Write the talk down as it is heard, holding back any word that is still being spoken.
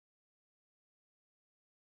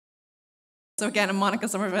So again, I'm Monica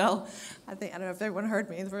Summerville. I don't know if everyone heard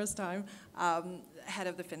me the first time. Head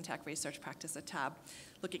of the Fintech research practice at TABB,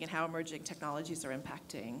 looking at how emerging technologies are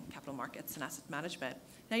impacting capital markets and asset management.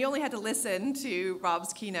 Now, you only had to listen to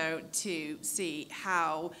Rob's keynote to see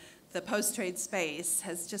how the post-trade space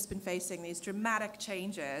has just been facing these dramatic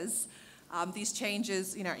changes. These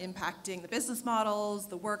changes, are impacting the business models,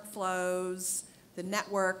 the workflows, the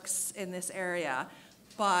networks in this area.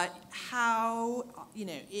 But how,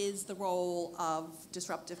 is the role of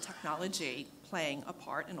disruptive technology playing a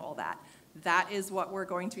part in all that? That is what we're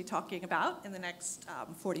going to be talking about in the next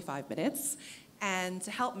 45 minutes. And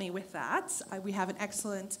to help me with that, we have an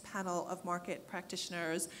excellent panel of market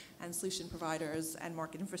practitioners and solution providers and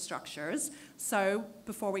market infrastructures. So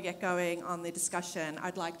before we get going on the discussion,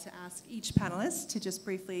 I'd like to ask each panelist to just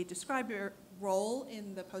briefly describe your role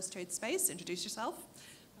in the post-trade space. Introduce yourself.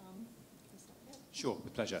 Sure,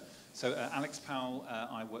 with pleasure. So Alex Powell,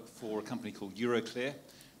 I work for a company called Euroclear.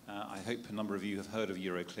 I hope a number of you have heard of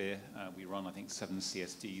Euroclear. We run, I think, 7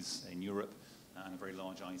 CSDs in Europe and a very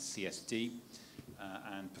large ICSD,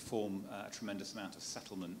 and perform a tremendous amount of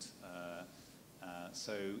settlement.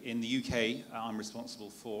 So in the UK, I'm responsible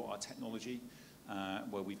for our technology,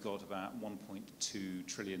 where we've got about £1.2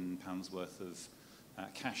 trillion worth of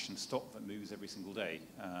cash and stock that moves every single day,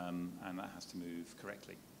 and that has to move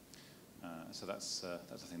correctly. So that's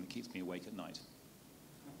the thing that keeps me awake at night.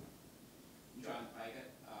 John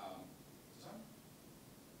Pigott.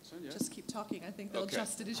 Just keep talking. I think they'll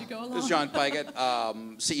adjust it as you go along. This is John Pigott,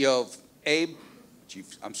 CEO of ABE, which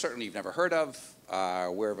I'm certainly you've never heard of.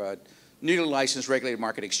 We're a newly licensed regulated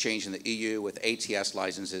market exchange in the EU with ATS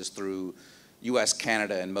licenses through US,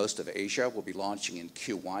 Canada, and most of Asia. We'll be launching in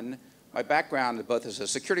Q1. My background both as a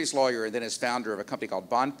securities lawyer and then as founder of a company called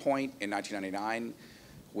BondPoint in 1999,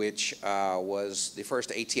 which was the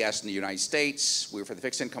first ATS in the United States. We were for the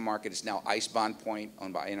fixed income market. It's now ICE BondPoint,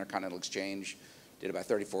 owned by Intercontinental Exchange. Did about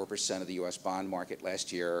 34% of the US bond market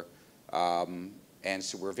last year. And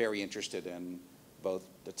so we're very interested in both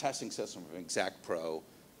the testing system of Exactpro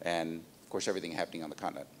and, of course, everything happening on the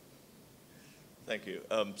continent. Thank you.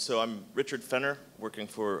 So I'm Richard Fenner, working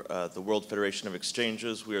for the World Federation of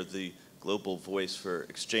Exchanges. We are the global voice for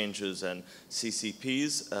exchanges and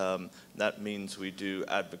CCPs. That means we do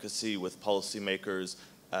advocacy with policymakers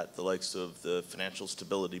at the likes of the Financial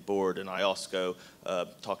Stability Board and IOSCO,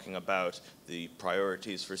 talking about the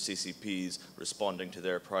priorities for CCPs, responding to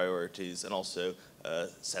their priorities, and also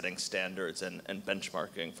setting standards and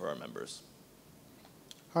benchmarking for our members.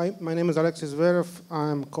 Hi, my name is Alexey Zverev.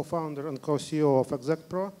 I'm co-founder and co-CEO of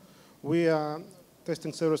Exactpro. We are a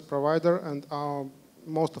testing service provider, and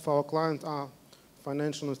most of our clients are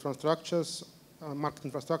financial infrastructures, market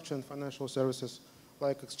infrastructure and financial services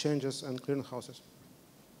like exchanges and clearinghouses.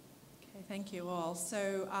 Thank you all.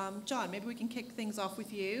 So, John, maybe we can kick things off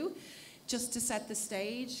with you. Just to set the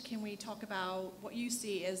stage, can we talk about what you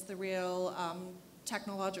see as the real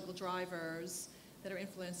technological drivers that are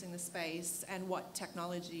influencing the space, and what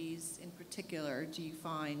technologies in particular do you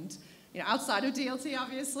find, outside of DLT,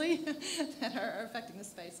 obviously, that are affecting the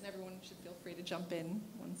space? And everyone should feel free to jump in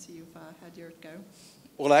once you've had your go.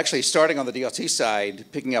 Well, actually, starting on the DLT side,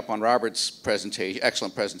 picking up on Robert's presentation,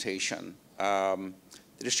 excellent presentation.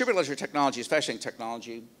 The distributed ledger technology, especially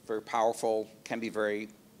technology, very powerful, can be very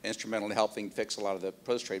instrumental in helping fix a lot of the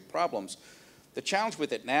post-trade problems. The challenge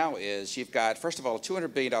with it now is you've got, first of all, a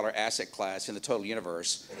 $200 billion asset class in the total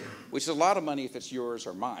universe, which is a lot of money if it's yours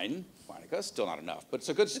or mine. Monica, still not enough, but it's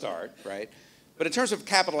a good start, right? But in terms of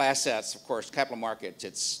capital assets, of course, capital markets,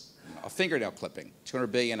 it's a fingernail clipping. 200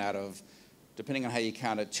 billion out of, depending on how you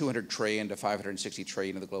count it, 200 trillion to 560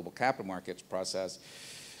 trillion of the global capital markets process.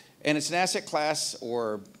 And it's an asset class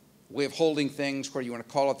or way of holding things, where you want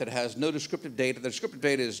to call it, that has no descriptive data. The descriptive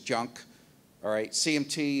data is junk. All right,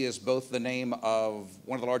 CMT is both the name of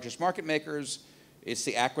one of the largest market makers. It's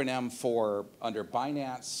the acronym for, under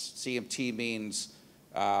Binance, CMT means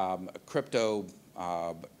crypto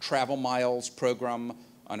travel miles program.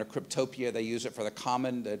 Under Cryptopia, they use it for the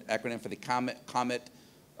acronym for the Comet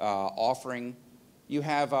offering. You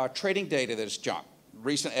have trading data that is junk.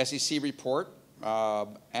 Recent SEC report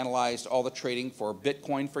analyzed all the trading for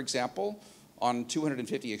Bitcoin, for example, on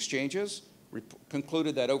 250 exchanges,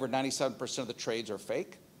 concluded that over 97% of the trades are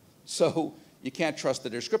fake. So you can't trust the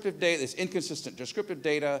descriptive data. It's inconsistent descriptive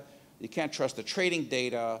data. You can't trust the trading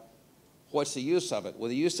data. What's the use of it? Well,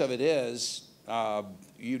 the use of it is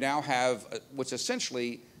you now have what's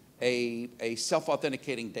essentially a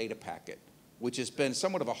self-authenticating data packet, which has been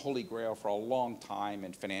somewhat of a holy grail for a long time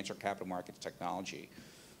in financial capital markets technology.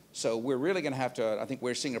 So we're really going to have to, I think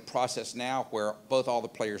we're seeing a process now where both all the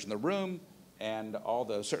players in the room and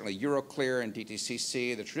although certainly Euroclear and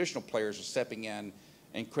DTCC, the traditional players are stepping in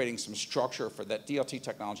and creating some structure for that DLT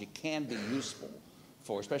technology can be useful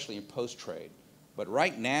for, especially in post-trade. But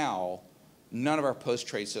right now, none of our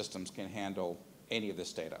post-trade systems can handle any of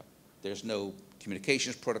this data. There's no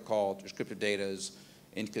communications protocol, descriptive data is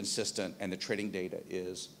inconsistent, and the trading data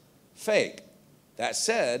is fake. That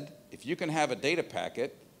said, if you can have a data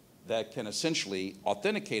packet that can essentially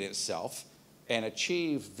authenticate itself and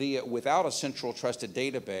achieve without a central trusted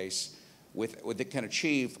database, that can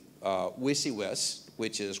achieve WYSI-WYS,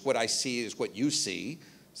 which is what I see is what you see.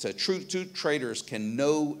 So two traders can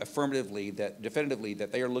know definitively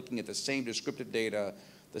that they are looking at the same descriptive data,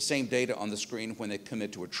 the same data on the screen when they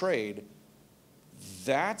commit to a trade.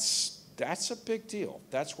 That's a big deal.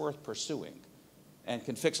 That's worth pursuing and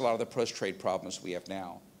can fix a lot of the post-trade problems we have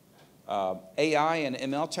now. AI and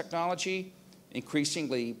ML technology,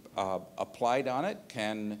 increasingly applied on it,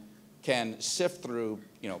 can sift through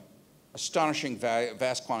astonishing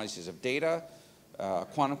vast quantities of data.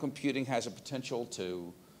 Quantum computing has a potential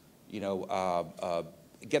to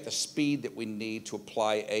get the speed that we need to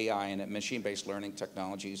apply AI and machine-based learning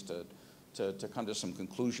technologies to come to some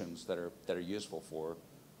conclusions that are useful for,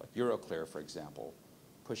 like Euroclear, for example,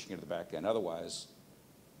 pushing it to the back end. Otherwise,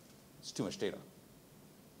 it's too much data.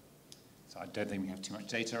 So I don't think we have too much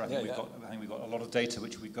data. I think we've got a lot of data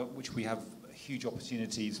which we have huge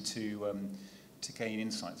opportunities to gain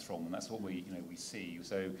insights from, and that's what we see.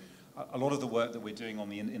 So a lot of the work that we're doing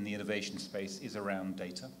in the innovation space is around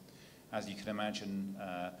data. As you can imagine,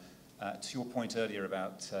 to your point earlier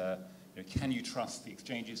about can you trust the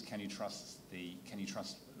exchanges? Can you trust the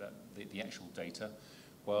actual data?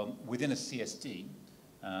 Well, within a CSD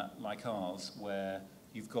like ours, where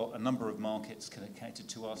you've got a number of markets connected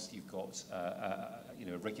to us, you've got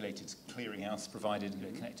a regulated clearinghouse provided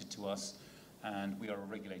connected to us, and we are a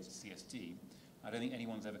regulated CSD. I don't think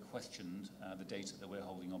anyone's ever questioned the data that we're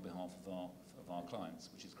holding on behalf of our clients,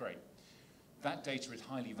 which is great. That data is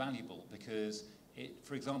highly valuable because,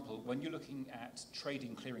 for example, when you're looking at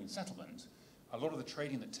trading, clearing, settlement, a lot of the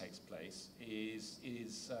trading that takes place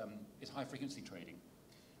is high-frequency trading.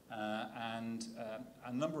 And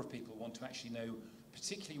a number of people want to actually know,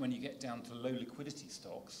 particularly when you get down to low liquidity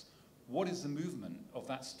stocks, what is the movement of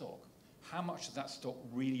that stock? How much does that stock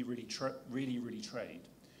really trade?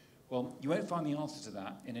 Well, you won't find the answer to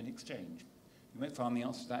that in an exchange. You won't find the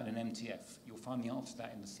answer to that in an MTF. You'll find the answer to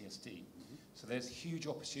that in the CSD. Mm-hmm. So there's huge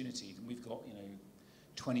opportunities, and we've got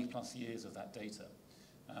 20 plus years of that data.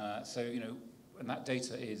 And that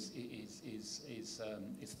data is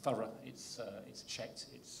thorough. It's checked.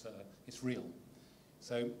 It's real.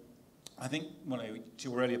 So I think, to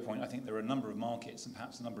your earlier point, I think there are a number of markets and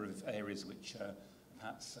perhaps a number of areas which are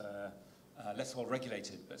perhaps less well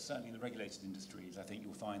regulated, but certainly in the regulated industries, I think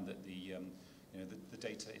you'll find that the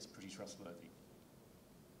data is pretty trustworthy.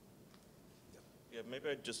 Yeah, maybe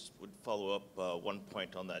I just would follow up one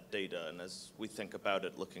point on that data, and as we think about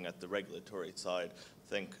it, looking at the regulatory side, I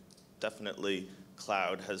think definitely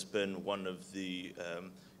cloud has been one of the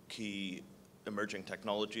key emerging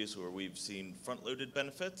technologies where we've seen front-loaded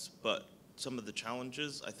benefits, but some of the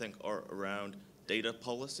challenges, I think, are around data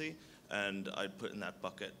policy, and I'd put in that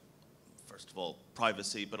bucket, first of all,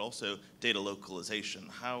 privacy, but also data localization.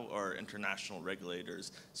 How are international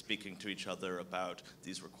regulators speaking to each other about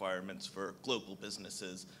these requirements for global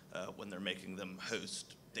businesses when they're making them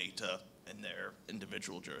host data in their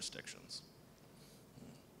individual jurisdictions?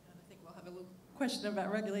 And I think we'll have a little question about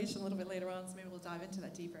regulation a little bit later on, so maybe we'll dive into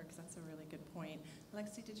that deeper because that's a really good point.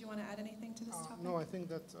 Alexey, did you want to add anything to this topic? No, I think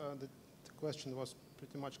that the question was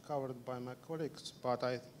pretty much covered by my colleagues, but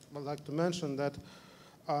I would like to mention that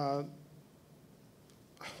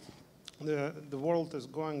the world is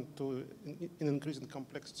going to an increasing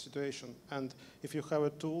complex situation, and if you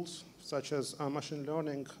have tools such as machine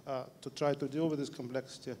learning to try to deal with this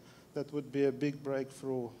complexity, that would be a big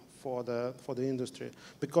breakthrough for the industry.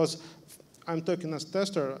 Because I'm talking as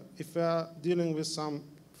tester, if we are dealing with some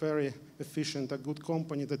very efficient, a good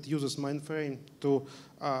company that uses mainframe to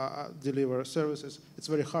deliver services, it's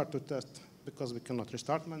very hard to test because we cannot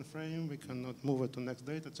restart mainframe, we cannot move it to next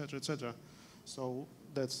date, etc., etc. So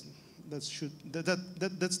that's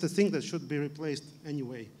the thing that should be replaced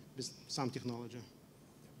anyway with some technology.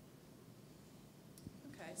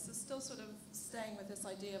 Okay, so still sort of staying with this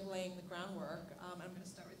idea of laying the groundwork, I'm going to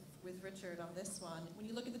start with Richard on this one. When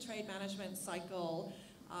you look at the trade management cycle,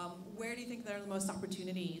 where do you think there are the most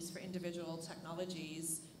opportunities for individual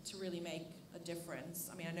technologies to really make a difference?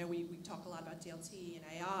 I mean, I know we talk a lot about DLT and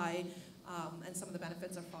AI, and some of the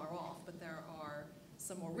benefits are far off, but there are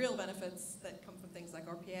some more real benefits that come from things like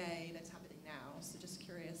RPA that's happening now. So just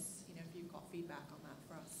curious, if you you've got feedback on that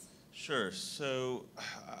for us. Sure. So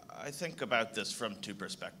I think about this from two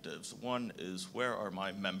perspectives. One is, where are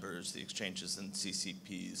my members, the exchanges and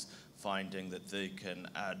CCPs, finding that they can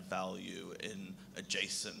add value in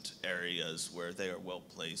adjacent areas where they are well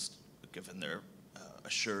placed, given their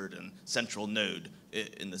assured and central node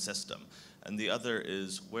in the system. And the other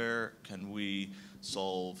is, where can we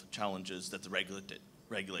solve challenges that the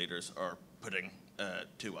regulators are putting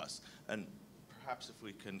to us. And perhaps if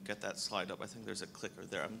we can get that slide up, I think there's a clicker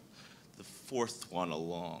there. I'm the fourth one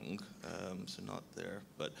along, so not there.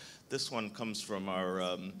 But this one comes from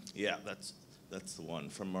our, yeah, that's the one,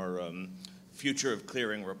 from our Future of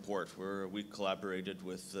Clearing report, where we collaborated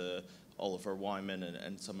with all of our Wyman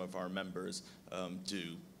and some of our members to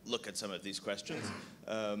look at some of these questions.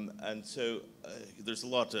 And so there's a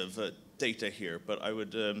lot of data here, but I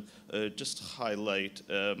would just highlight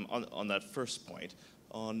on that first point,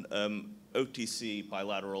 on OTC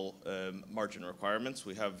bilateral margin requirements.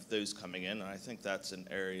 We have those coming in, and I think that's an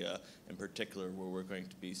area in particular where we're going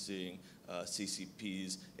to be seeing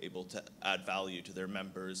CCPs able to add value to their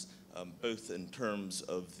members, both in terms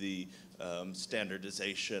of the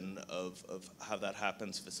standardization of how that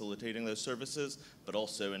happens, facilitating those services, but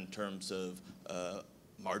also in terms of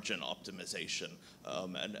margin optimization.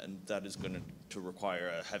 And that is going to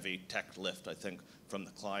require a heavy tech lift, I think, from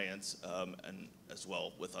the clients, and as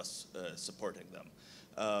well with us supporting them.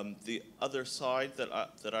 The other side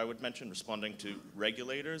that I would mention, responding to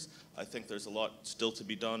regulators, I think there's a lot still to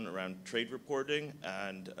be done around trade reporting,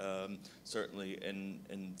 and certainly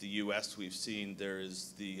in the US we've seen there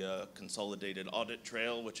is the consolidated audit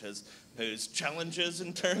trail, which has posed challenges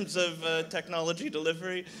in terms of technology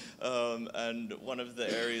delivery. And one of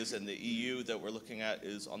the areas in the EU that we're looking at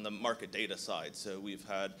is on the market data side. So we've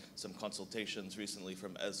had some consultations recently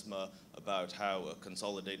from ESMA about how a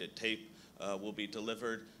consolidated tape will be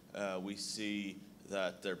delivered. We see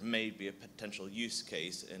that there may be a potential use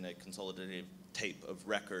case in a consolidated tape of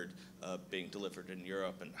record being delivered in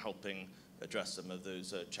Europe and helping address some of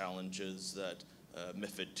those challenges that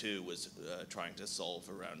MiFID II was trying to solve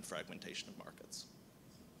around fragmentation of markets.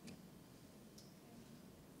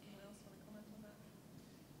 Anyone else want to comment on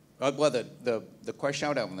that? Well, the question I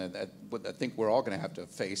would have, that I think we're all going to have to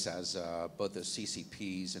face as both as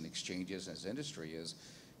CCPs and exchanges and as industry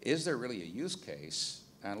is there really a use case,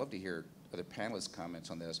 and I'd love to hear other panelists' comments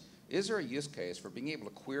on this, is there a use case for being able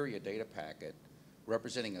to query a data packet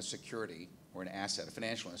representing a security or an asset, a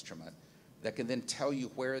financial instrument, that can then tell you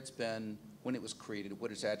where it's been, when it was created, what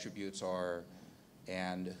its attributes are,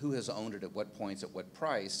 and who has owned it at what points, at what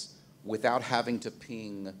price, without having to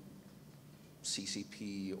ping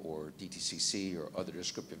CCP or DTCC or other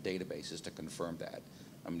descriptive databases to confirm that?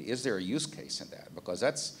 I mean, is there a use case in that? Because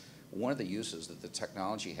that's one of the uses that the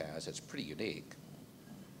technology has. It's pretty unique.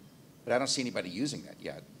 But I don't see anybody using that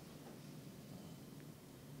yet.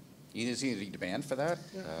 You see any demand for that?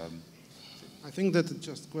 Yeah. I think that it's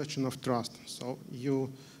just a question of trust. So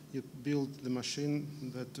you build the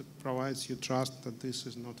machine that provides you trust that this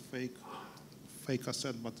is not fake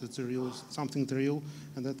asset, but it's real, something real,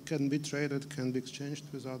 and that can be traded, can be exchanged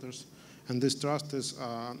with others. And this trust is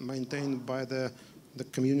maintained by the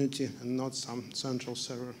community and not some central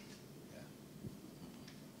server.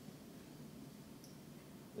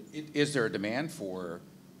 Is there a demand for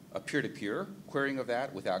a peer-to-peer querying of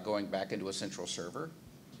that without going back into a central server?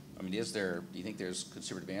 I mean, do you think there's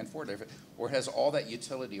consumer demand for it? Or has all that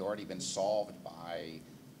utility already been solved by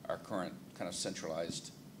our current kind of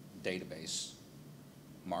centralized database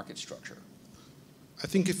market structure? I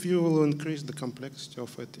think if you will increase the complexity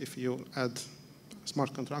of it, if you add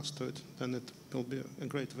smart contracts to it, then it will be a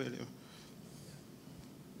great value.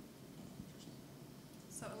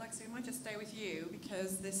 So Alexey, I might just stay with you,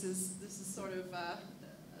 because this is sort of a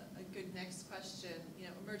good next question. You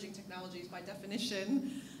know, emerging technologies by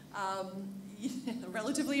definition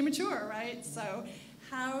relatively immature, right? So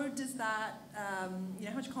how does that,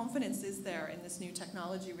 how much confidence is there in this new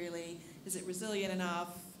technology really? Is it resilient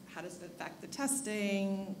enough? How does it affect the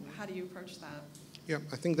testing? How do you approach that? Yeah,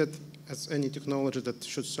 I think that as any technology that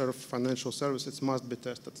should serve financial services, it must be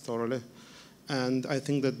tested thoroughly. And I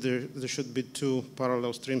think that there should be two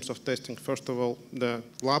parallel streams of testing. First of all, the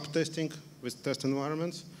lab testing with test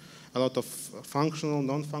environments, a lot of functional,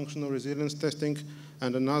 non-functional resilience testing,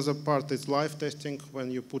 and another part is live testing,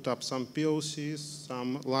 when you put up some POCs,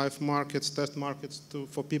 some live markets, test markets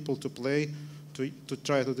for people to play, to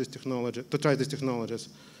try these technologies.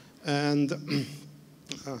 And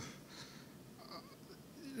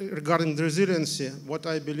regarding the resiliency, what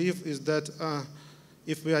I believe is that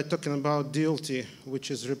if we are talking about DLT, which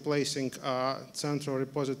is replacing a central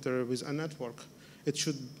repository with a network, it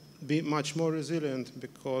should be much more resilient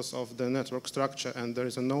because of the network structure, and there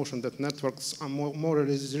is a notion that networks are more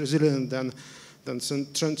resilient than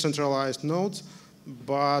centralized nodes,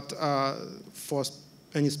 but for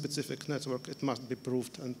any specific network, it must be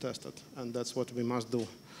proved and tested, and that's what we must do.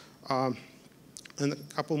 And a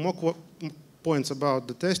couple more points about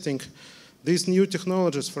the testing. These new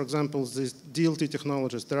technologies, for example, these DLT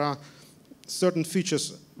technologies, there are certain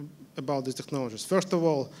features about these technologies. First of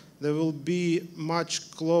all, there will be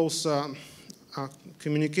much closer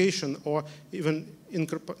communication, or even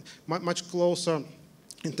much closer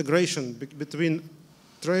integration between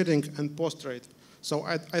trading and post-trade. So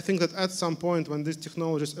I think that at some point when these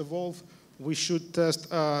technologies evolve, we should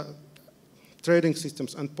test trading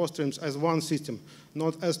systems and post-trades as one system,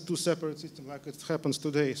 not as two separate systems like it happens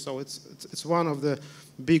today. So it's one of the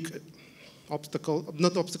big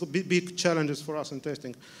big challenges for us in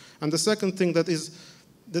testing. And the second thing that is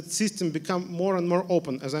that system become more and more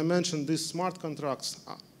open. As I mentioned, these smart contracts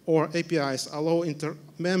or APIs allow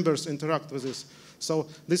members interact with this. So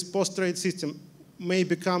this post-trade system may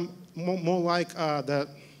become more like the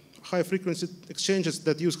high-frequency exchanges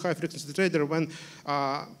that use high-frequency trader when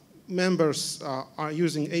members are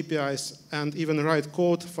using APIs and even write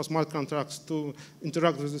code for smart contracts to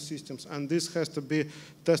interact with the systems. And this has to be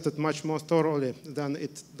tested much more thoroughly than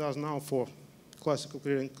it does now for classical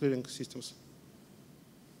clearing systems.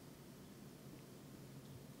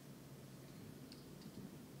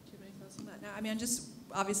 Do you have any thoughts on that? Now, I mean,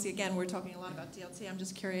 obviously, again, we're talking a lot about DLT. I'm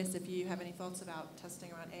just curious if you have any thoughts about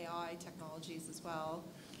testing around AI technologies as well.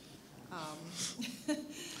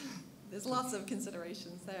 There's lots of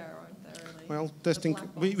considerations there, aren't there, really? Well, testing,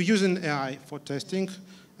 we use an AI for testing,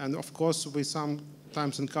 and of course, we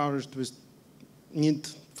sometimes encouraged with need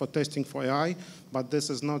for testing for AI, but this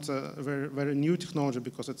is not a very new technology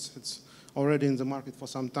because it's already in the market for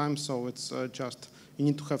some time, so it's just, you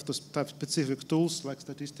need to have specific tools like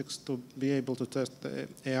statistics to be able to test the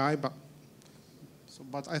AI, but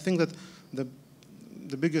I think that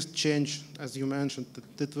the biggest change, as you mentioned,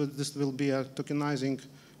 this will be a tokenizing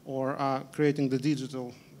or creating the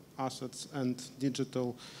digital assets and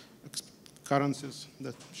digital currencies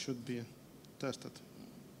that should be tested.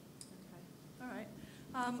 Okay, all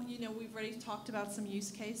right. You know, we've already talked about some use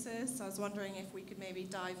cases, so I was wondering if we could maybe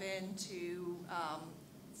dive into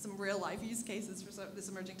some real-life use cases for this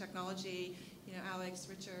emerging technology. You know, Alex,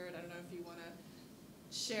 Richard, I don't know if you want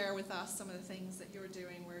to share with us some of the things that you're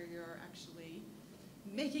doing where you're actually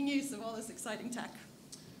making use of all this exciting tech.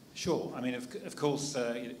 Sure. I mean, of course,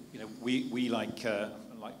 you know, we like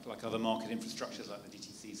other market infrastructures like the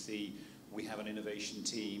DTCC, we have an innovation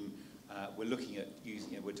team. We're looking at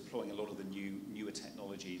we're deploying a lot of the newer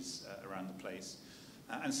technologies around the place.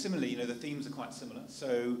 And similarly, you know, the themes are quite similar.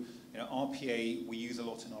 So, you know, RPA we use a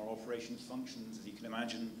lot in our operations functions, as you can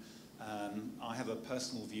imagine. I have a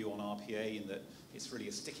personal view on RPA in that it's really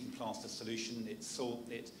a sticking plaster solution.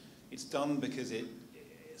 It's done because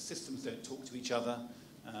systems don't talk to each other.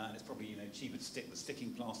 And it's probably, you know, cheaper to stick the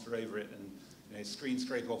sticking plaster over it and, you know,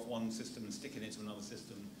 scrape off one system and stick it into another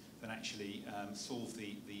system than actually solve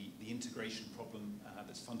the integration problem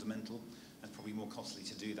that's fundamental and probably more costly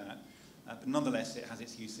to do that. But nonetheless, it has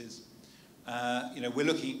its uses. You know,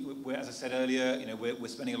 as I said earlier, you know, we're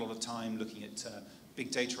spending a lot of time looking at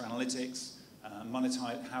big data analytics,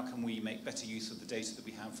 monetize. How can we make better use of the data that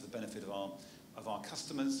we have for the benefit of our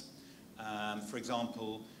customers? For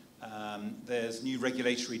example. There's new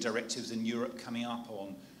regulatory directives in Europe coming up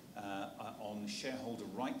on shareholder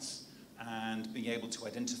rights and being able to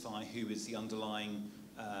identify who is the underlying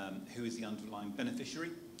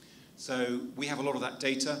beneficiary. So we have a lot of that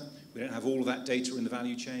data. We don't have all of that data in the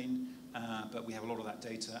value chain, but we have a lot of that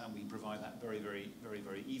data, and we can provide that very, very, very,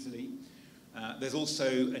 very easily. There's also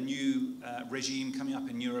a new regime coming up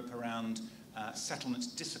in Europe around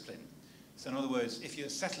settlement discipline. So in other words, if you're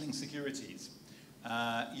settling securities,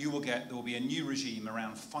 there will be a new regime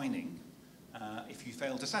around fining if you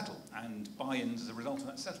fail to settle and buy-ins as a result of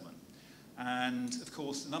that settlement. And of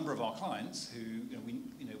course, a number of our clients who,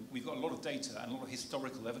 we've got a lot of data and a lot of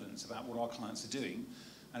historical evidence about what our clients are doing.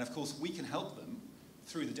 And of course, we can help them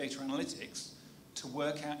through the data analytics to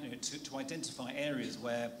work out, to identify areas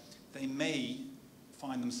where they may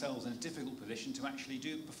find themselves in a difficult position to actually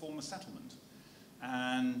perform a settlement.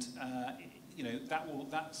 And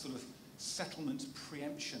that sort of settlement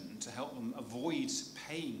preemption to help them avoid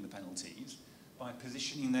paying the penalties by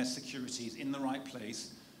positioning their securities in the right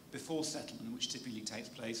place before settlement, which typically takes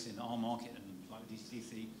place in our market and like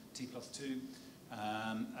DCC T+2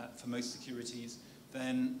 for most securities,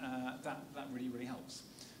 then that really, really helps.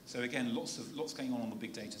 So again, lots going on the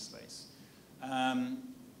big data space.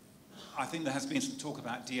 I think there has been some talk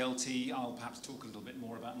about DLT. I'll perhaps talk a little bit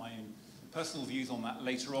more about my own personal views on that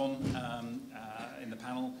later on in the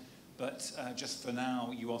panel. But just for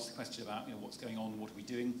now, you asked the question about what's going on, what are we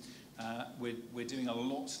doing? We're doing a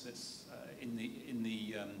lot that's in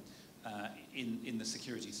the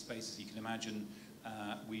security space, as you can imagine.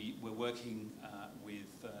 We're working with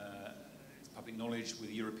it's public knowledge with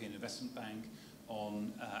the European Investment Bank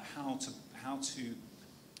on how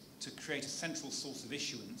to create a central source of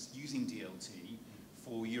issuance using DLT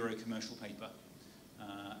for Euro commercial paper.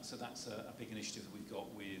 So that's a big initiative that we've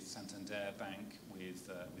got with Santander Bank, with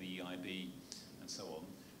EIB, and so on.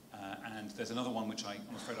 And there's another one which I'm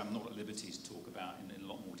afraid I'm not at liberty to talk about in a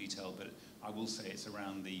lot more detail, but I will say it's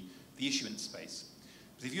around the issuance space.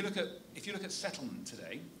 But if you look at settlement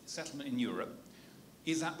today, settlement in Europe,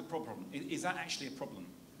 is that the problem? Is that actually a problem?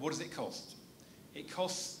 What does it cost? It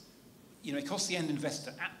costs the end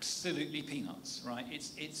investor absolutely peanuts, right?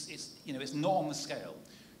 It's not on the scale.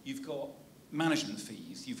 You've got management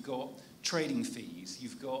fees, you've got trading fees,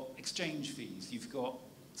 you've got exchange fees, you've got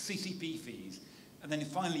CCP fees, and then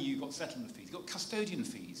finally you've got settlement fees, you've got custodian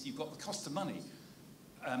fees, you've got the cost of money.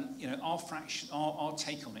 Our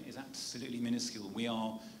take on it is absolutely minuscule. We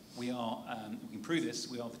can prove this.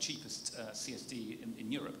 We are the cheapest CSD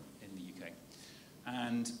in Europe, in the UK,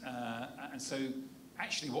 and so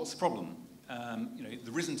actually, what's the problem?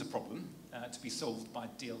 There isn't a problem to be solved by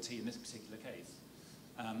DLT in this particular case.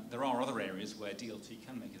 There are other areas where DLT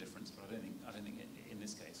can make a difference, but I don't think in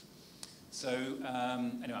this case. So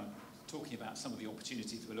anyway, I'm talking about some of the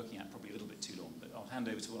opportunities we're looking at probably a little bit too long, but I'll hand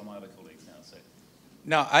over to one of my other colleagues now. So.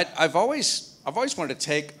 No, I've always wanted to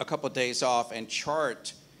take a couple of days off and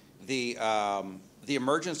chart the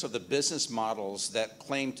emergence of the business models that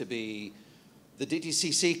claim to be the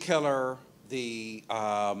DTCC killer,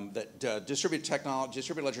 that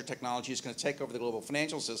distributed ledger technology is going to take over the global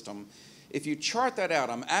financial system. If you chart that out,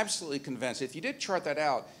 I'm absolutely convinced, if you did chart that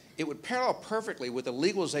out, it would parallel perfectly with the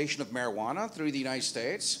legalization of marijuana through the United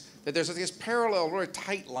States, that there's this parallel, very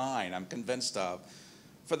tight line, I'm convinced of.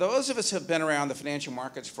 For those of us who have been around the financial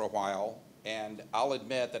markets for a while, and I'll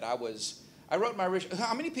admit that I wrote my,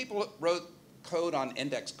 how many people wrote code on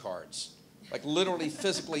index cards? Like literally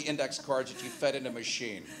physically index cards that you fed in a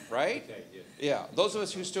machine, right? Okay, yeah. Those of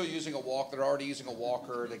us who are still using a walker, they're already using a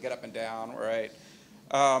walker to get up and down, right?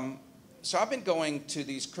 So I've been going to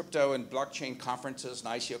these crypto and blockchain conferences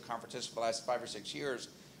and ICO conferences for the last 5 or 6 years.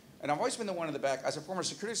 And I've always been the one in the back, as a former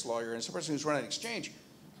securities lawyer and some person who's running an exchange,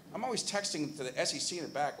 I'm always texting to the SEC in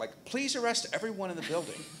the back, like, please arrest everyone in the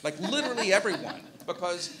building. Like literally everyone.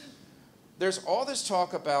 Because there's all this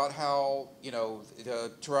talk about how, to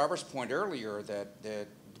Robert's point earlier, that the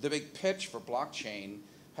big pitch for blockchain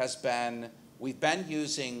has been, we have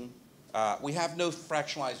no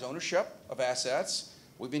fractionalized ownership of assets.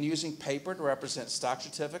 We've been using paper to represent stock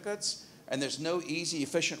certificates, and there's no easy,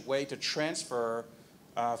 efficient way to transfer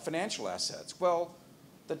financial assets. Well,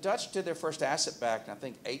 the Dutch did their first asset back in, I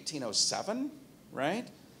think, 1807, right?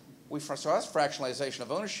 So that's fractionalization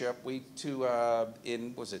of ownership.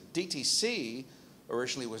 DTC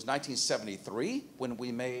originally was 1973 when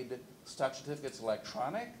we made stock certificates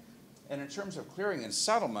electronic. And in terms of clearing and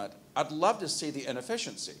settlement, I'd love to see the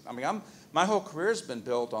inefficiency. I mean, my whole career has been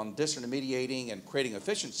built on disintermediating and creating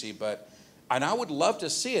efficiency, and I would love to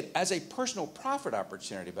see it as a personal profit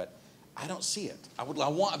opportunity, but I don't see it.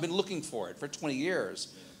 I've been looking for it for 20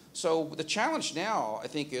 years. So the challenge now, I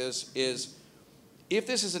think, is if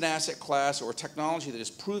this is an asset class or a technology that is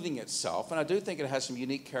proving itself, and I do think it has some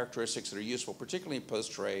unique characteristics that are useful, particularly in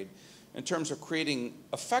post-trade, in terms of creating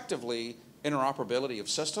effectively interoperability of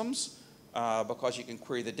systems, because you can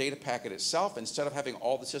query the data packet itself. Instead of having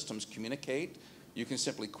all the systems communicate, you can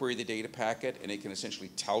simply query the data packet, and it can essentially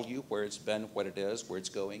tell you where it's been, what it is, where it's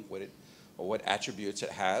going, what attributes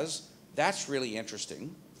it has. That's really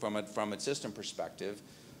interesting from a system perspective.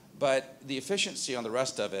 But the efficiency on the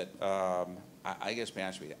rest of it, I guess, to be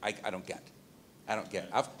honest with you, I don't get.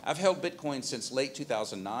 I've held Bitcoin since late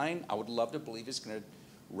 2009. I would love to believe it's going to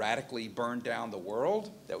radically burn down the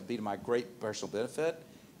world. That would be to my great personal benefit.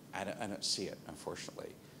 I don't see it, unfortunately.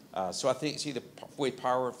 So I think, the way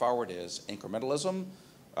power forward is incrementalism.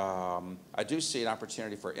 I do see an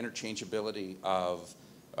opportunity for interchangeability of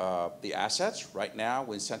the assets. Right now,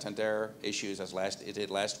 when Santander issues, it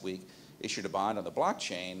did last week, issued a bond on the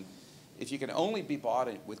blockchain, if you can only be bought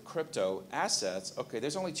with crypto assets, okay,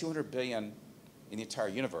 there's only 200 billion in the entire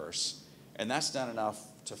universe, and that's not enough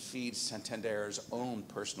to feed Santander's own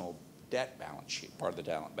personal debt balance sheet, part of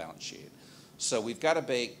the balance sheet. So we've got to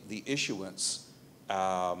make the issuance, we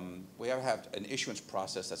have to have an issuance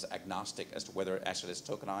process that's agnostic as to whether an asset is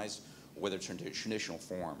tokenized or whether it's in traditional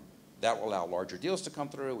form. That will allow larger deals to come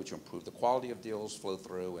through, which will improve the quality of deals flow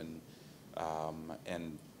through,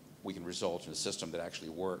 and we can result in a system that actually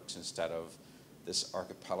works instead of this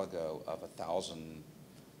archipelago of 1,000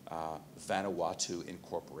 Vanuatu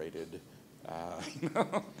incorporated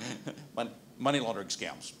money laundering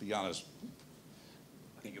scams, to be honest.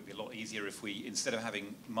 I think it would be a lot easier if we, instead of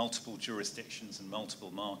having multiple jurisdictions and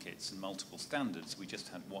multiple markets and multiple standards, we just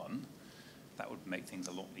had one. That would make things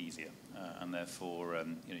a lot easier, and therefore,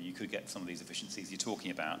 you could get some of these efficiencies you're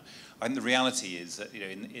talking about. I think the reality is that,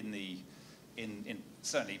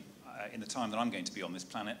 certainly in the time that I'm going to be on this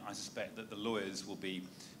planet, I suspect that the lawyers will be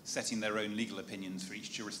setting their own legal opinions for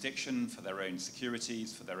each jurisdiction, for their own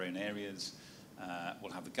securities, for their own areas.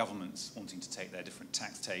 We'll have the governments wanting to take their different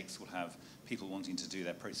tax takes. We'll have people wanting to do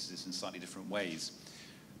their processes in slightly different ways.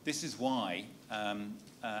 This is why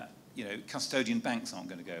custodian banks aren't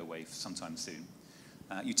going to go away sometime soon.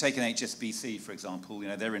 You take an HSBC, for example,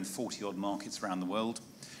 they're in 40-odd markets around the world.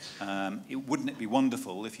 Wouldn't it be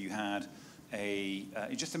wonderful if you had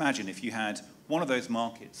just imagine if you had one of those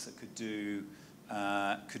markets that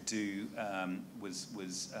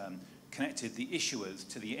connected the issuers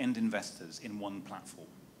to the end investors in one platform.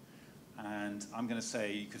 And I'm going to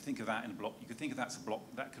say you could think of that in a block. You could think of that as a block.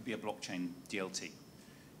 That could be a blockchain DLT.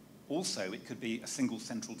 Also, it could be a single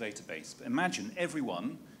central database. But imagine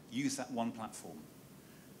everyone used that one platform.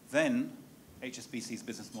 Then HSBC's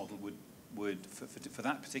business model would for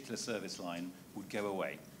that particular service line, would go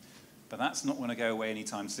away. But that's not going to go away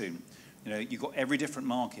anytime soon. You've got every different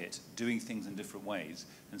market doing things in different ways.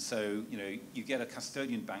 And so, you get a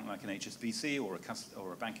custodian bank like an HSBC or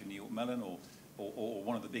a Bank of New York Mellon or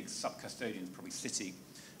one of the big sub-custodians, probably Citi,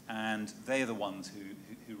 and they are the ones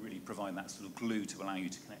who really provide that sort of glue to allow you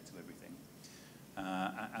to connect to everything.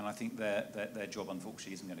 And I think their job,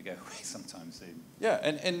 unfortunately, isn't going to go away sometime soon. Yeah,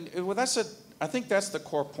 and well, I think that's the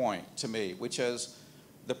core point to me, which is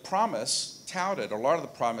the promise touted, a lot of the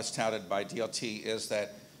promise touted by DLT is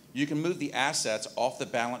that you can move the assets off the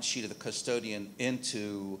balance sheet of the custodian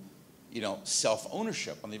into,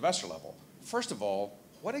 self-ownership on the investor level. First of all,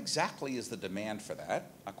 what exactly is the demand for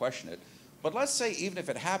that? I question it. But let's say even if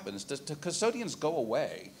it happens, do custodians go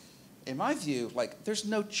away? In my view, there's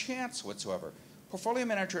no chance whatsoever. Portfolio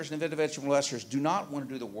managers and individual investors do not want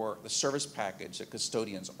to do the work, the service package that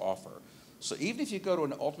custodians offer. So even if you go to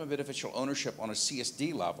an ultimate beneficial ownership on a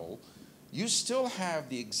CSD level, you still have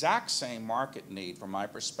the exact same market need, from my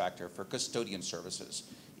perspective, for custodian services,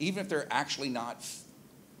 even if they're actually not,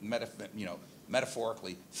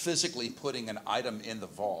 metaphorically, physically putting an item in the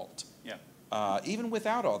vault. Yeah. Even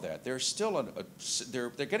without all that, they're still they're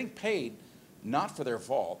getting paid not for their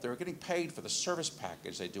vault. They're getting paid for the service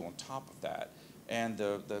package they do on top of that. And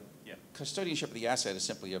the custodianship of the asset is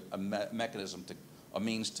simply a mechanism, a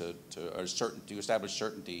means to establish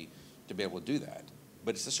certainty to be able to do that.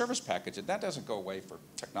 But it's the service package, and that doesn't go away for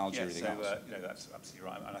technology or anything else. That's absolutely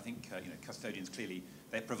right. And I think custodians clearly,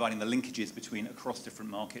 they're providing the linkages across different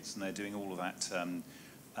markets, and they're doing all of that,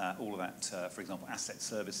 for example, asset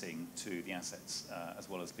servicing to the assets, as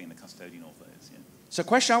well as being the custodian of those. Yeah. So a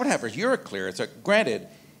question I would have for Euroclear, so granted,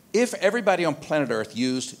 if everybody on planet Earth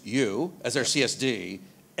used you as their CSD,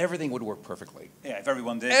 everything would work perfectly. Yeah, if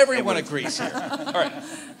everyone did. Everyone agrees here. All right,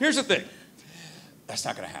 here's the thing. That's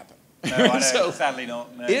not going to happen. No, I know, sadly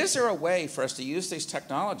not. No. Is there a way for us to use these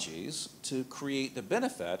technologies to create the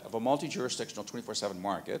benefit of a multi-jurisdictional 24/7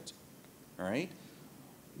 market, all right,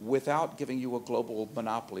 without giving you a global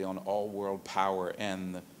monopoly on all world power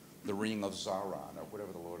and the ring of Sauron, or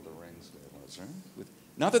whatever the Lord of the Rings was, right?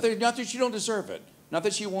 Not that you don't deserve it, not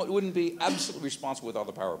that you wouldn't be absolutely responsible with all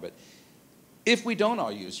the power, but if we don't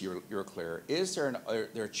all use Euroclear, is there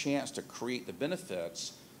a chance to create the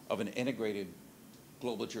benefits of an integrated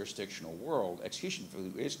global jurisdictional world, execution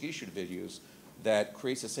videos, that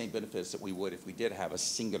creates the same benefits that we would if we did have a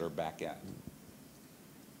singular back end?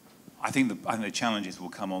 I think the challenges will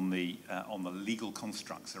come on the legal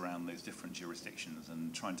constructs around those different jurisdictions,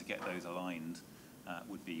 and trying to get those aligned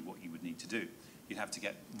would be what you would need to do. You'd have to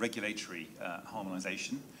get regulatory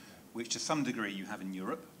harmonization, which to some degree you have in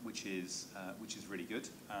Europe, which is really good.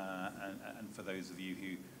 And for those of you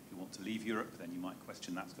who want to leave Europe, then you might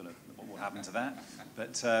question what will happen to that.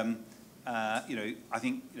 But I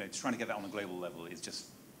think trying to get that on a global level is just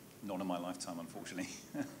not in my lifetime, unfortunately.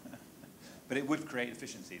 But it would create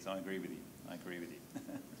efficiencies. I agree with you.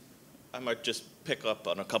 I might just pick up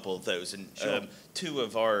on a couple of those. And sure. Two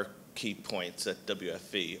of our key points at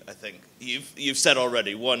WFE, I think you've said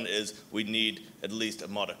already. One is we need at least a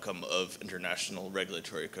modicum of international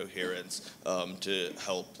regulatory coherence to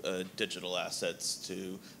help digital assets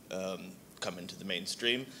to come into the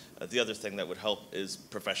mainstream. The other thing that would help is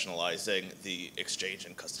professionalizing the exchange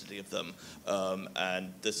and custody of them.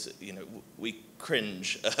 And this, we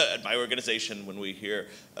cringe at my organization when we hear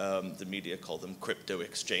the media call them crypto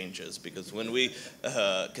exchanges, because when we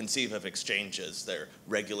conceive of exchanges, they're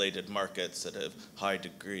regulated markets that have high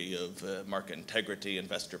degree of market integrity,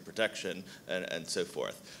 investor protection, and so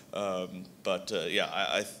forth. Yeah,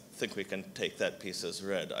 I think we can take that piece as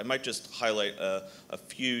read. I might just highlight a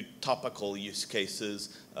few topical use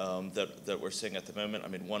cases that we're seeing at the moment. I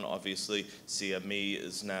mean, one, obviously, CME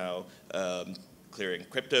is now clearing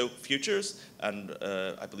crypto futures, and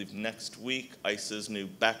I believe next week, ICE's new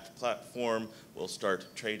backed platform will start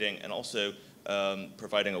trading, and also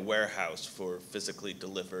providing a warehouse for physically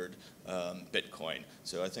delivered Bitcoin.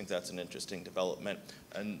 So I think that's an interesting development.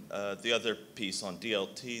 And the other piece on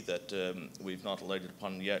DLT that we've not elated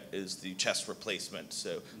upon yet is the chest replacement.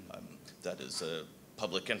 So that is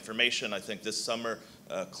public information. I think this summer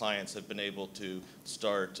clients have been able to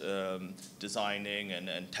start designing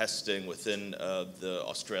and testing within the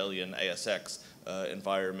Australian ASX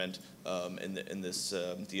environment in this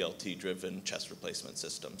DLT-driven chest replacement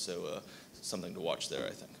system. So something to watch there, I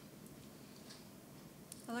think.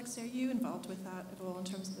 Alexey, are you involved with that at all in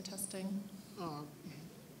terms of the testing?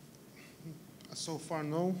 So far,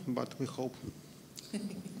 no, but we hope.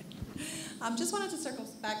 Just wanted to circle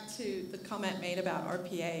back to the comment made about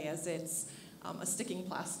RPA as it's a sticking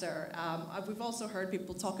plaster. We've also heard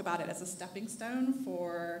people talk about it as a stepping stone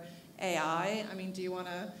for AI. I mean, do you want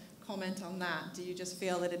to comment on that? Do you just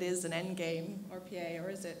feel that it is an end game RPA, or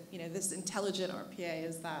is it, this intelligent RPA,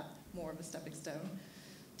 is that more of a stepping stone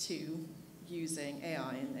to using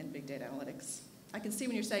AI and big data analytics? I can see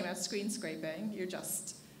when you're saying about screen scraping, you're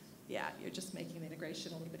just making the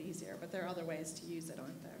integration a little bit easier, but there are other ways to use it,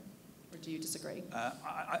 aren't there? Or do you disagree?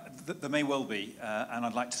 There may well be, and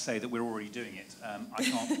I'd like to say that we're already doing it. I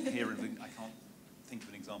can't think of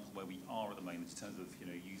an example where we are at the moment in terms of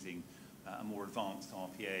using a more advanced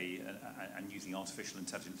RPA and using artificial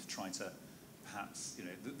intelligence to try to perhaps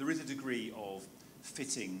there is a degree of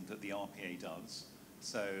fitting that the RPA does.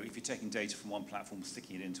 So if you're taking data from one platform,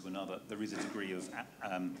 sticking it into another, there is a degree of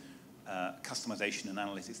customization and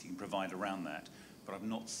analytics you can provide around that. But I've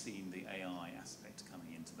not seen the AI aspect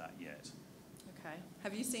coming into that yet. Okay.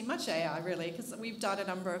 Have you seen much AI, really? Because we've done a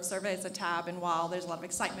number of surveys at TABB, and while there's a lot of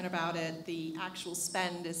excitement about it, the actual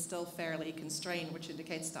spend is still fairly constrained, which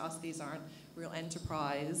indicates to us these aren't real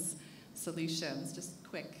enterprise solutions. Just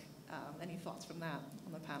quick, any thoughts from that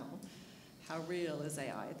on the panel? How real is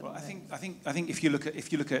AI at the moment? I think if you look at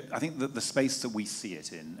I think the space that we see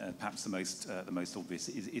it in, perhaps the most obvious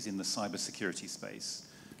is in the cybersecurity space.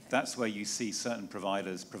 Okay. That's where you see certain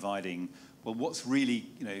providers providing, well, what's really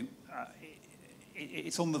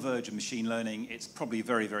it's on the verge of machine learning. It's probably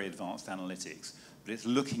very, very advanced analytics, but it's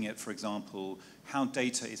looking at, for example, how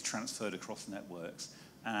data is transferred across networks,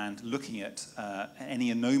 and looking at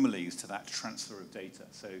any anomalies to that transfer of data.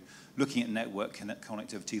 So looking at network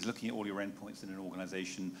connectivities, looking at all your endpoints in an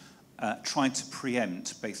organization, trying to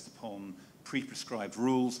preempt based upon pre-prescribed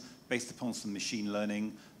rules, based upon some machine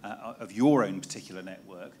learning of your own particular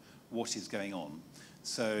network, what is going on.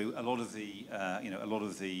 So a lot of the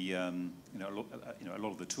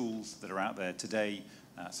tools that are out there today,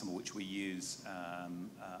 some of which we use,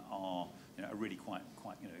 are really quite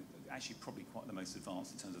actually probably quite the most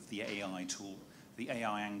advanced in terms of the AI tool, the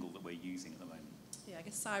AI angle that we're using at the moment. Yeah, I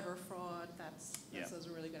guess cyber fraud, those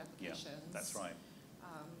are really good applications. Yeah, that's right.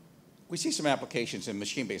 We see some applications in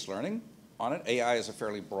machine-based learning on it. AI is a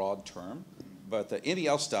fairly broad term, but the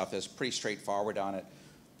ML stuff is pretty straightforward on it.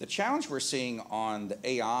 The challenge we're seeing on the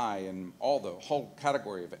AI and the whole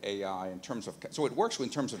category of AI in terms of, so it works in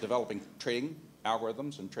terms of developing trading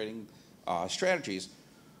algorithms and trading strategies.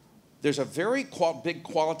 There's a very big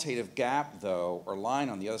qualitative gap, though, or line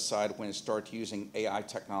on the other side when it starts using AI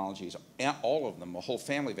technologies, all of them, a whole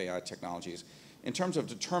family of AI technologies, in terms of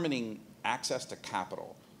determining access to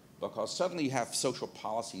capital. Because suddenly you have social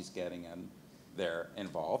policies getting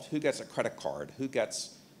involved. Who gets a credit card? Who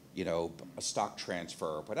gets, a stock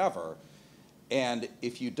transfer, whatever. And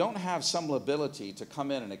if you don't have some ability to come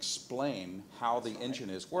in and explain how the engine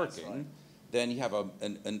is working, then you have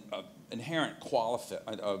an inherent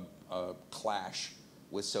clash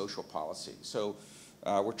with social policy. So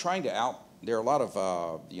we're trying to there are a lot of,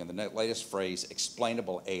 the latest phrase,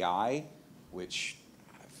 explainable AI, which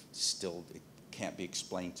still can't be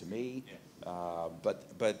explained to me. Yeah.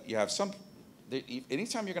 But you have some,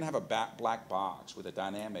 anytime you're going to have a black box with a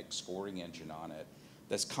dynamic scoring engine on it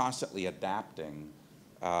that's constantly adapting,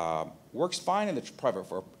 works fine in the private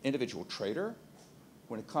for an individual trader,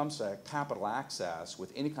 when it comes to capital access,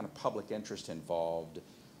 with any kind of public interest involved,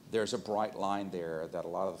 there's a bright line there that a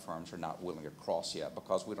lot of the firms are not willing to cross yet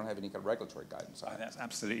because we don't have any kind of regulatory guidance on it. That's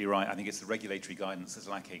absolutely right. I think it's the regulatory guidance that's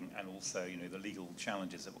lacking, and also, the legal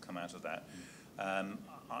challenges that will come out of that.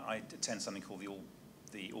 I attend something called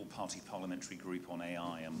the All-Party Parliamentary Group on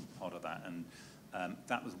AI. I'm part of that, and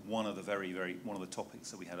that was one of the one of the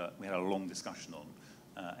topics that we had a long discussion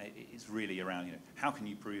on. It's really around, how can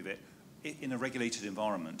you prove it? In a regulated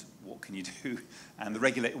environment, what can you do? And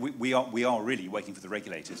we are really waiting for the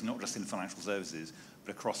regulators, not just in financial services,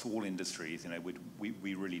 but across all industries.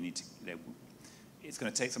 We really need to. It's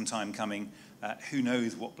going to take some time coming. Who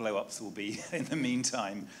knows what blow-ups will be in the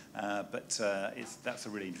meantime? But that's a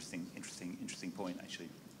really interesting point, actually.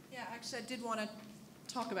 Yeah, actually, I did want to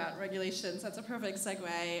talk about regulations. That's a perfect segue.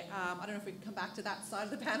 I don't know if we can come back to that side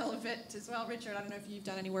of the panel a bit as well, Richard. I don't know if you've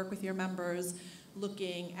done any work with your members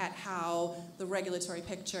looking at how the regulatory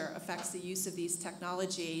picture affects the use of these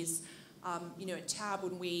technologies. At TABB,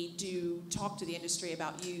 when we do talk to the industry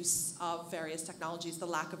about use of various technologies, the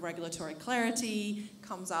lack of regulatory clarity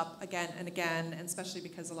comes up again and again, and especially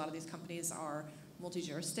because a lot of these companies are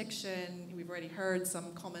multi-jurisdiction. We've already heard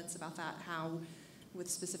some comments about that, how with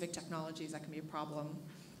specific technologies that can be a problem.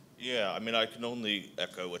 Yeah, I mean, I can only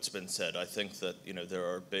echo what's been said. I think that, there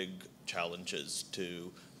are big challenges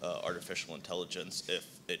to artificial intelligence if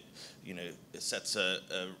it, it sets a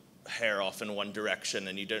hair off in one direction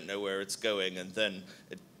and you don't know where it's going, and then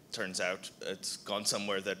it turns out it's gone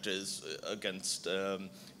somewhere that is against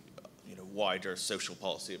wider social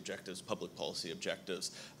policy objectives, public policy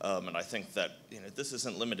objectives. And I think that this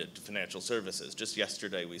isn't limited to financial services. Just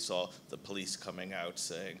yesterday we saw the police coming out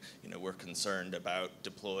saying, we're concerned about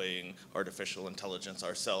deploying artificial intelligence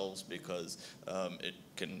ourselves because it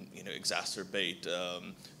can exacerbate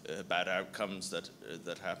bad outcomes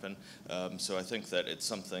that happen. So I think that it's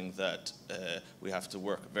something that we have to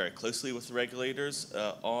work very closely with the regulators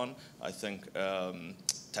on. I think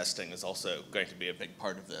testing is also going to be a big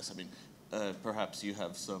part of this. I mean, perhaps you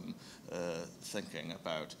have some thinking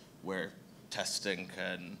about where testing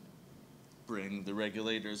can bring the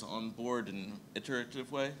regulators on board in an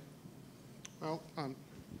iterative way? Well,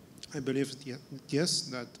 I believe that yes,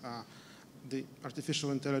 that the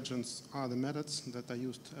artificial intelligence are the methods that are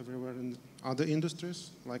used everywhere in other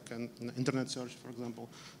industries, like in internet search, for example.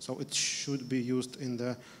 So it should be used in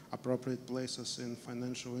the appropriate places in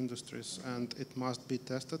financial industries, and it must be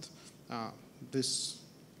tested.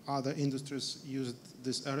 Other industries use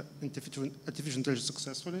this artificial intelligence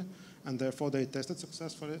successfully, and therefore they test it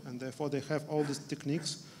successfully, and therefore they have all these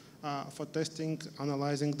techniques for testing,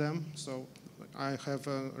 analyzing them. So I have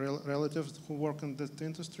relatives who work in that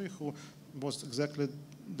industry who was exactly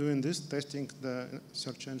doing this, testing the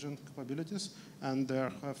search engine capabilities, and they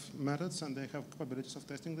have methods and they have capabilities of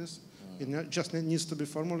testing this. It just needs to be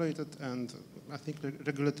formulated, and I think the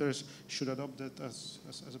regulators should adopt that as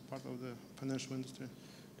a part of the financial industry.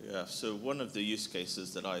 Yeah, so one of the use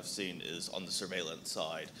cases that I've seen is on the surveillance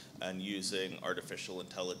side and using artificial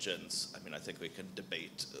intelligence. I mean, I think we can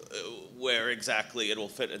debate where exactly it will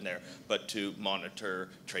fit in there, but to monitor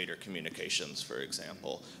trader communications, for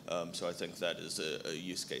example. So I think that is a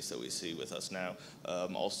use case that we see with us now.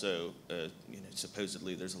 Also,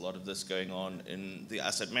 supposedly there's a lot of this going on in the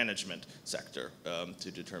asset management sector to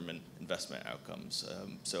determine investment outcomes.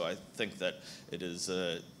 So I think that it is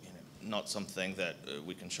not something that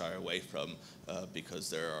we can shy away from because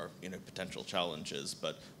there are potential challenges,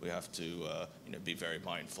 but we have to be very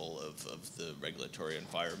mindful of the regulatory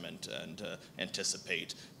environment and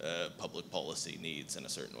anticipate public policy needs in a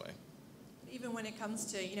certain way. Even when it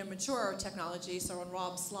comes to mature technology, so on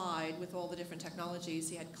Rob's slide with all the different technologies,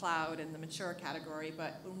 he had cloud in the mature category,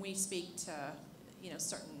 but when we speak to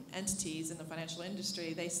certain entities in the financial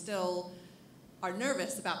industry, they still are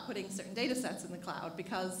nervous about putting certain data sets in the cloud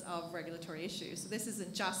because of regulatory issues. So this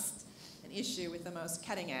isn't just an issue with the most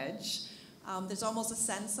cutting edge. There's almost a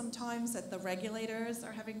sense sometimes that the regulators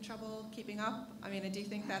are having trouble keeping up. I mean, do you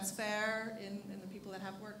think that's fair in the people that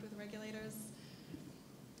have worked with regulators?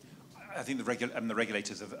 I think the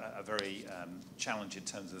regulators are very challenged in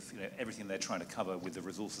terms of everything they're trying to cover with the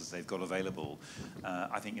resources they've got available.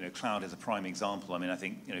 I think cloud is a prime example. I mean, I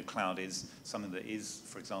think cloud is something that is,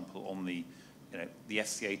 for example, on the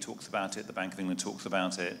FCA talks about it, the Bank of England talks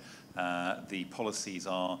about it. The policies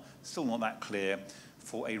are still not that clear.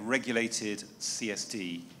 For a regulated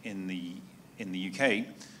CSD in the UK,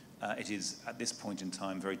 it is at this point in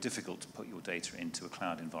time very difficult to put your data into a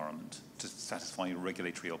cloud environment to satisfy your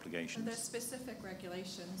regulatory obligations. Are there specific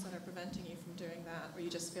regulations that are preventing you from doing that, or you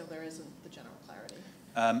just feel there isn't the general clarity?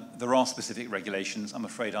 There are specific regulations. I'm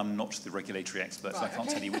afraid I'm not the regulatory expert, so I can't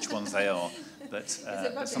tell you which ones they are. But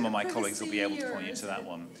some of my colleagues will be able to point you to that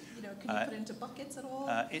one. You know, can you put it into buckets at all?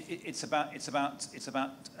 It's about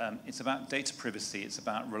data privacy. It's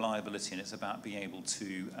about reliability, and it's about being able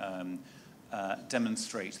to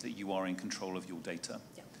demonstrate that you are in control of your data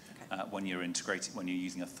when you're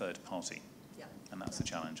using a third party. And that's the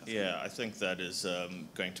challenge, I think. Yeah, I think that is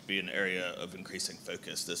going to be an area of increasing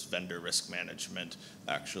focus, this vendor risk management,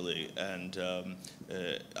 actually. And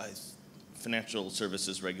financial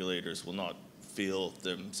services regulators will not feel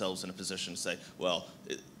themselves in a position to say, well,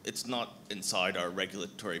 it's not inside our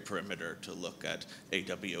regulatory perimeter to look at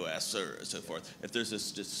AWS or so forth. If there's a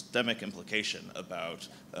systemic implication about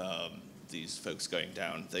these folks going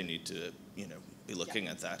down, they need to, be looking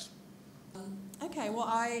at that. Okay, well,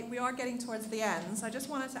 we are getting towards the end, so I just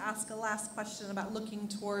wanted to ask a last question about looking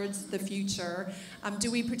towards the future. Do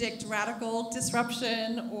we predict radical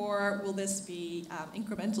disruption, or will this be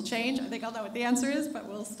incremental change? I think I'll know what the answer is, but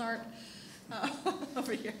we'll start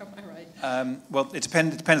over here, am I right? Well, it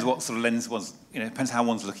depends what sort of lens was, depends how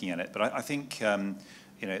one's looking at it. But I think,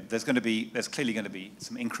 there's clearly going to be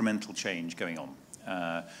some incremental change going on.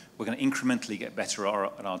 We're going to incrementally get better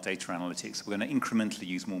at our data analytics. We're going to incrementally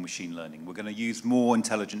use more machine learning. We're going to use more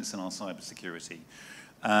intelligence in our cybersecurity.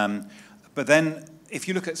 But then, if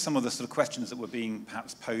you look at some of the sort of questions that were being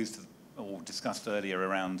perhaps posed or discussed earlier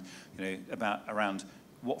around, around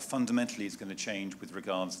what fundamentally is going to change with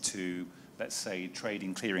regards to, let's say,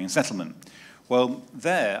 trading, clearing, and settlement. Well,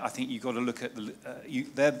 there I think you've got to look at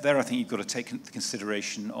there I think you've got to take into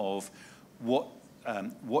consideration of what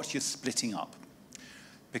you're splitting up.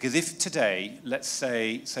 Because if today, let's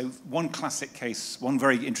say, so one classic case, one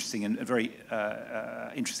very interesting and a very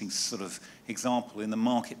interesting sort of example in the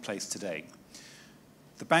marketplace today.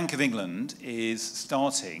 The Bank of England has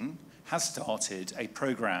started a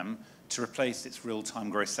program to replace its real-time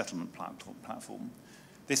gross settlement platform.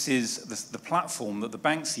 This is the platform that the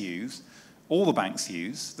banks use, all the banks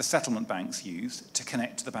use, the settlement banks use to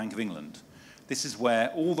connect to the Bank of England. This is where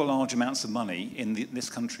all the large amounts of money in this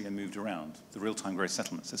country are moved around, the real-time gross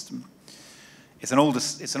settlement system. It's an older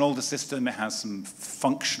system. It has some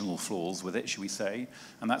functional flaws with it, should we say,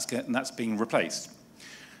 and that's being replaced.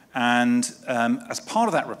 And as part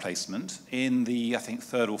of that replacement, in the, I think,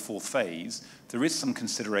 third or fourth phase, there is some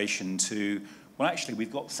consideration to, well, actually,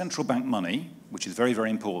 we've got central bank money, which is very, very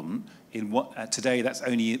important. Today, that's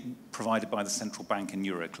only provided by the central bank and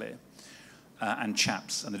Euroclear. And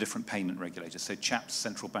CHAPS and the different payment regulators. So CHAPS,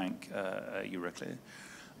 Central Bank, Euroclear.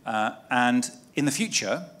 And in the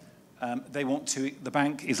future, the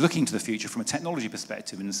bank is looking to the future from a technology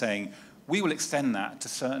perspective and saying, we will extend that to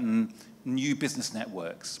certain new business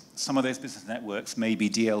networks. Some of those business networks may be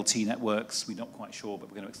DLT networks. We're not quite sure, but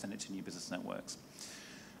we're going to extend it to new business networks.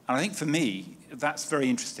 And I think for me, that's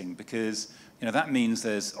very interesting because that means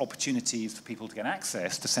there's opportunities for people to get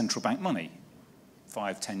access to central bank money.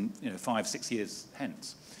 5, 6 years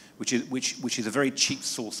hence, which is a very cheap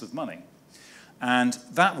source of money. And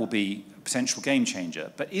that will be a potential game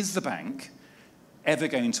changer. But is the bank ever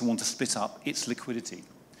going to want to split up its liquidity?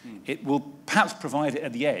 It will perhaps provide it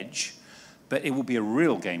at the edge, but it will be a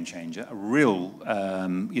real game changer, a real,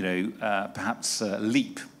 perhaps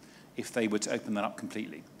leap if they were to open that up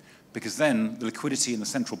completely. Because then the liquidity in the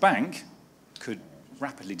central bank could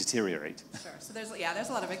rapidly deteriorate. Sure. So there's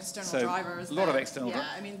a lot of external drivers. A lot of external drivers.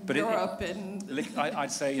 Yeah, I mean, but Europe and...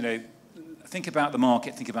 I'd say, think about the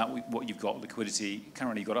market, think about what you've got, liquidity.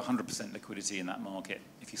 Currently, you've got 100% liquidity in that market.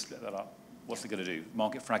 If you split that up, what's it going to do?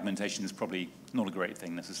 Market fragmentation is probably not a great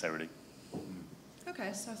thing necessarily.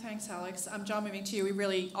 Okay, so thanks, Alex. John, moving to you. We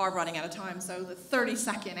really are running out of time, so the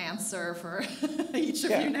 30-second answer for each of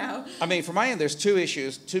you now. I mean, from my end, there's two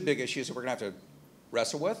big issues that we're going to have to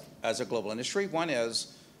wrestle with as a global industry. One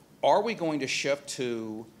is, are we going to shift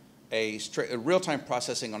to a real-time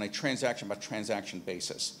processing on a transaction-by-transaction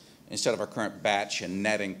basis instead of our current batch and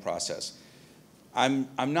netting process? I'm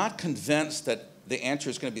not convinced that the answer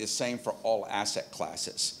is going to be the same for all asset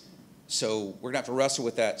classes. So we're going to have to wrestle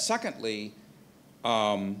with that. Secondly,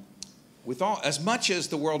 as much as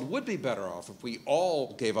the world would be better off if we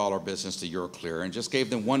all gave all our business to Euroclear and just gave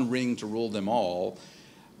them one ring to rule them all,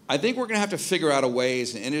 I think we're going to have to figure out a way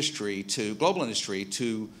as an industry, global industry,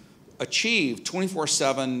 to achieve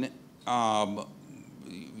 24/7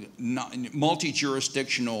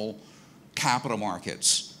 multi-jurisdictional capital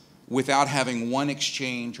markets without having one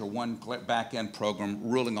exchange or one back-end program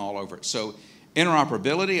ruling all over it. So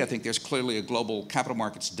interoperability, I think there's clearly a global capital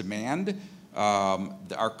markets demand.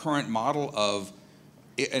 Our current model of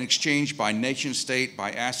an exchange by nation state,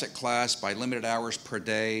 by asset class, by limited hours per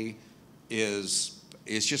day is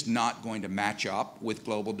just not going to match up with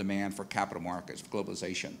global demand for capital markets,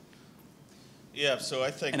 globalization. Yeah, so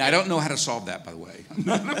I think... And I don't know how to solve that, by the way.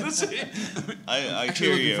 I Actually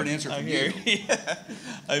hear looking you. for an answer from you. Yeah.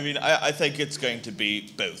 I mean, I think it's going to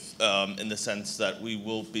be both, in the sense that we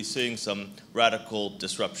will be seeing some radical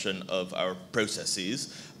disruption of our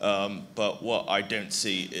processes, but what I don't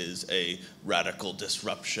see is a radical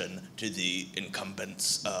disruption to the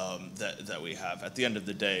incumbents that we have. At the end of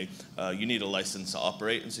the day, you need a license to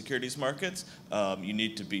operate in securities markets. You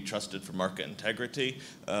need to be trusted for market integrity,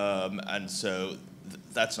 and so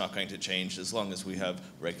that's not going to change as long as we have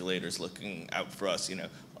regulators looking out for us. You know,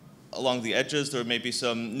 along the edges, there may be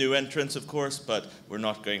some new entrants, of course, but we're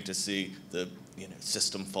not going to see the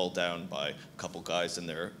system fall down by a couple guys in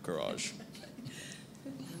their garage.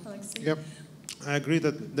 Alexey? Yep, I agree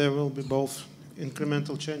that there will be both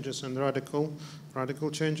incremental changes and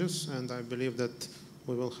radical changes, and I believe that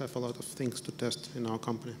we will have a lot of things to test in our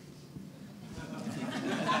company.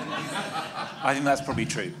 I think that's probably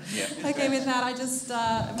true. Yeah. Okay, with that,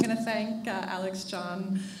 I'm going to thank Alex,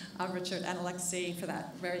 John, Richard, and Alexey for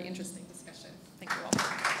that very interesting discussion. Thank you all.